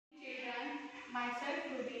myself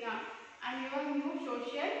Rubina. I am your new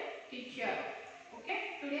social teacher.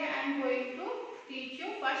 Okay, today I am going to teach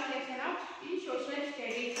you first lesson of in social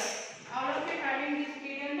studies. All of you having this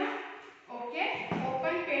period now? Okay,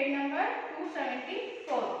 open page number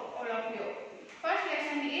 274. All of you. First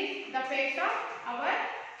lesson is the face of our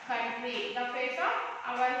country. The face of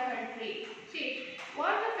our country. See,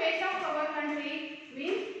 what the face of our country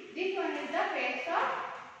means? This one is the face of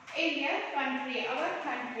India country, our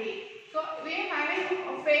country. So we are having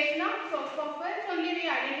a face now. So for first only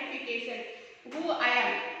we identification who I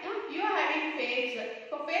am. You are having face.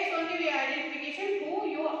 For face only we identification who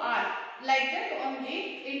you are. Like that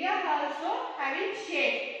only. India also having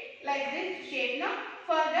shape. Like this shape now.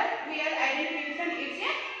 Further real identification is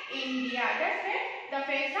India. That's it. The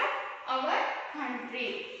face of our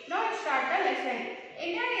country. Now start the lesson.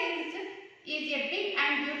 India is a big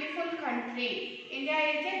and beautiful country. India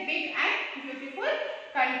is a big and beautiful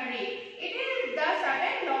country. It is the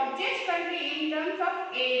second largest country in terms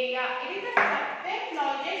of area. It is the second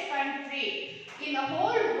largest country in the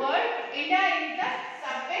whole world. India is the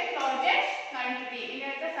second largest country.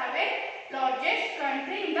 India is the second largest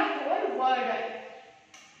country in the whole world.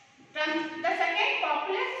 From the second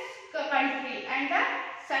populous country and the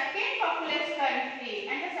second populous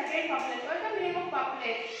country and the second populous. What is the meaning of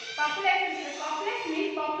populous? Populous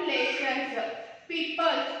means populations.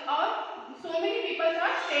 People or so many people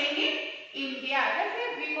are staying in India. That's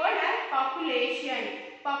why we call as population.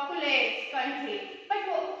 Populous country. But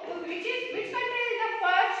which country is the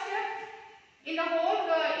first in the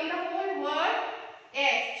whole world?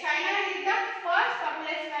 Yes, China is the first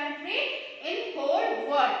populous country in whole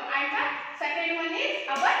world, and the second one is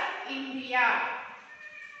our India.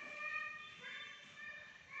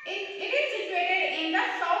 It is situated in the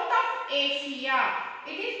south of Asia.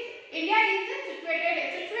 India is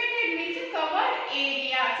situated means covered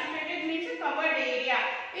area. Situated means covered area.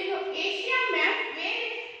 In Asia map,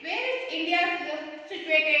 where is India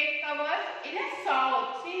situated? Covered in the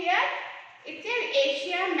south. See here, it's an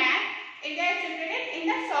Asia map. India is situated in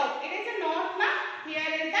the south. It is the north now. Here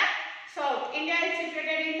is the south. India is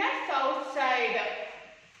situated in the south side.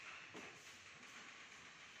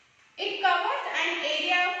 It covers an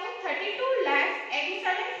area of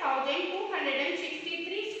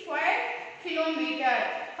 32,87,263 square kilometer.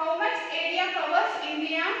 How much area covers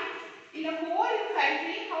India? In the whole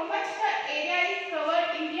country, how much the area is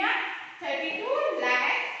covered India?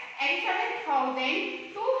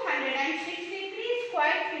 32,87,263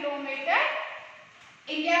 square kilometer.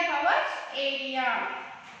 India covers area.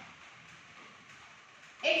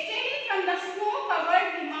 Extending from the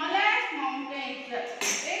snow-covered Himalayas mountains.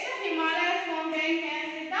 Where the Himalayas mountain? Here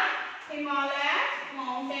is the Himalayas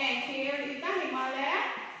mountain. Here is the Himalayas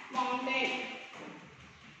mountain.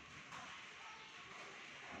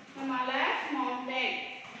 Himalayas mountain.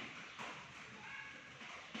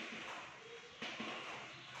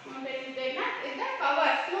 Mountain is there, na? Is the cover,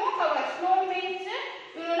 snow cover. Snow means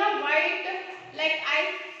you know white like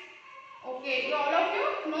ice. Okay, all of you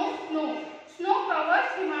know snow. Snow covers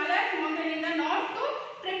Himalayas mountain in the north to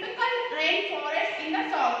tropical rainforest in the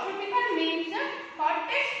south. Tropical means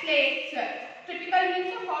hottest place. Tropical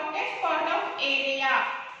means hottest part of area.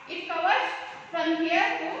 It covers from here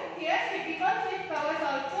to here. Tropical, so it covers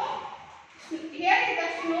also. Here is the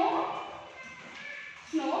snow.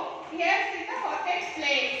 Here is the hottest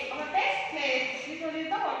place. This one is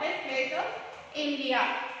the hottest place of India.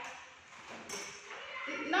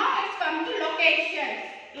 Now it's come to location.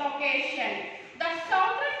 The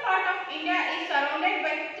southern part of India is surrounded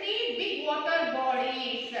by three big water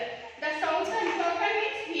bodies. The southern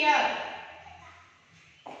means here.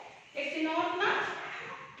 It's north now,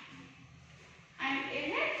 and is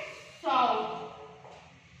it south?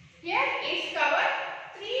 Here is covered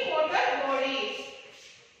three water bodies.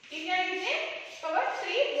 India is covered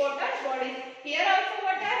three water bodies. Here also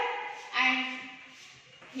water, and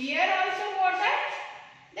here also water.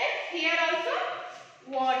 Then here also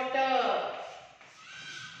water.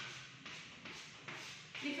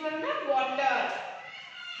 This one is the water.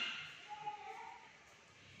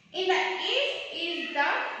 In the east is the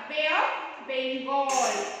Bay of Bengal.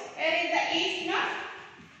 Where is the east now?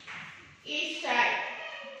 East side.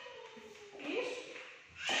 East.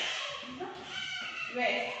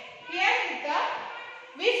 West. Here is the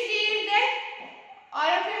which sea is there? All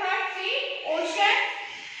of you have sea? Ocean?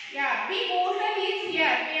 Yeah, big ocean is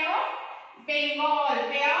here. Bay of Bengal.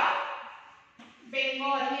 Bay of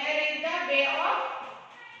Bengal. Here is the Bay of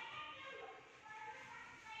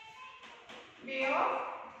Bengal.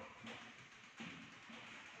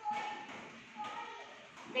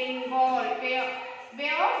 Bay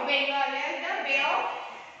of Bengal. There is the Bay of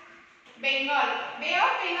Bengal. Bay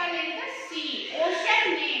of Bengal is the sea. Ocean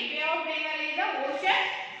name. Bay of Bengal is the ocean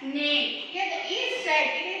name. Here the east side.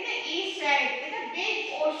 It is the east side. It is a big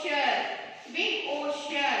ocean. Big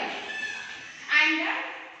ocean. And the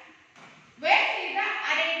west is the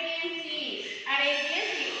Arabian Sea. Arabian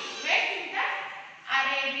Sea. West is the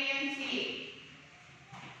Arabian Sea.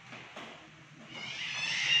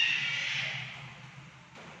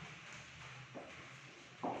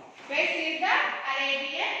 West is the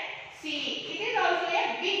Arabian Sea. It is also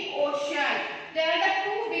a big ocean. There are the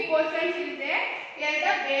two big oceans is there. Here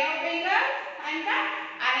the Bay of Bengal and the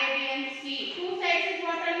Arabian Sea. Two sides is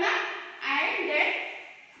water now, and then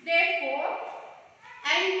therefore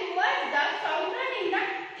and towards the southern in the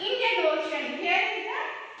Indian Ocean. Here is the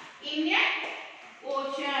Indian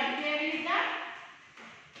Ocean. Here is the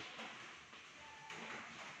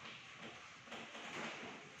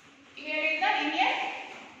Indian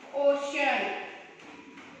Ocean.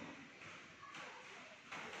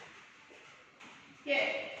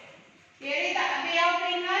 Here is the Bay of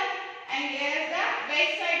Bengal, and here is the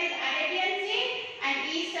west side is Arabian Sea, and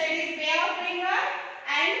east side is Bay of Bengal,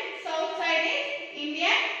 and south side is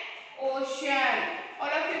Indian Ocean. All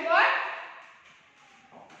of you got?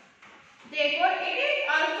 Therefore, it is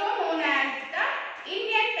also known as the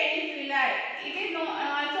Indian Peninsula. It is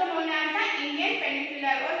also known as the Indian Peninsula.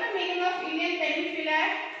 What is the meaning of Indian Peninsula?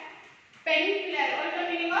 Peninsula. What is the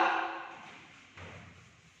meaning of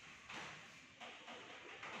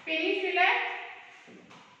peninsula?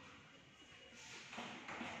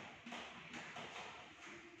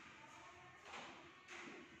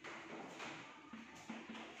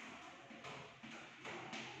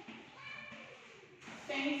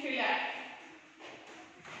 Peninsula.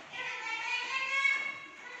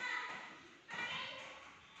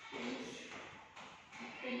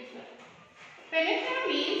 Peninsula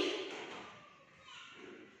means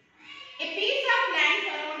a piece of land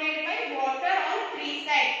surrounded by water on three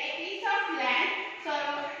sides. A piece of land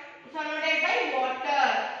surrounded by water.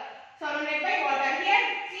 Surrounded by water. Here,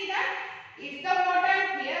 see that is the water.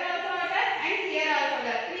 Here also water, and here also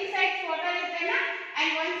water. Three sides water is there, and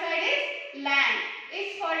one side is land.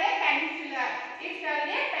 It's called a peninsula. It's called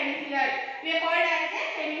a peninsula. We are called as a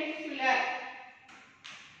peninsula.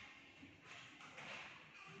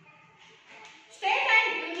 State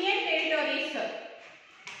and union territories.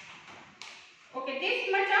 Okay, this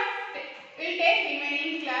much of will take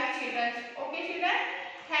remaining class children. Okay, children.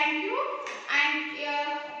 Thank you. And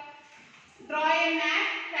draw a map.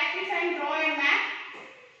 Practice and draw a map.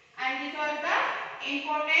 And this was the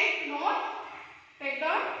important note. Take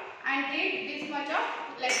down and read this much of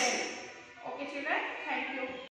lesson. Okay, children. Thank you.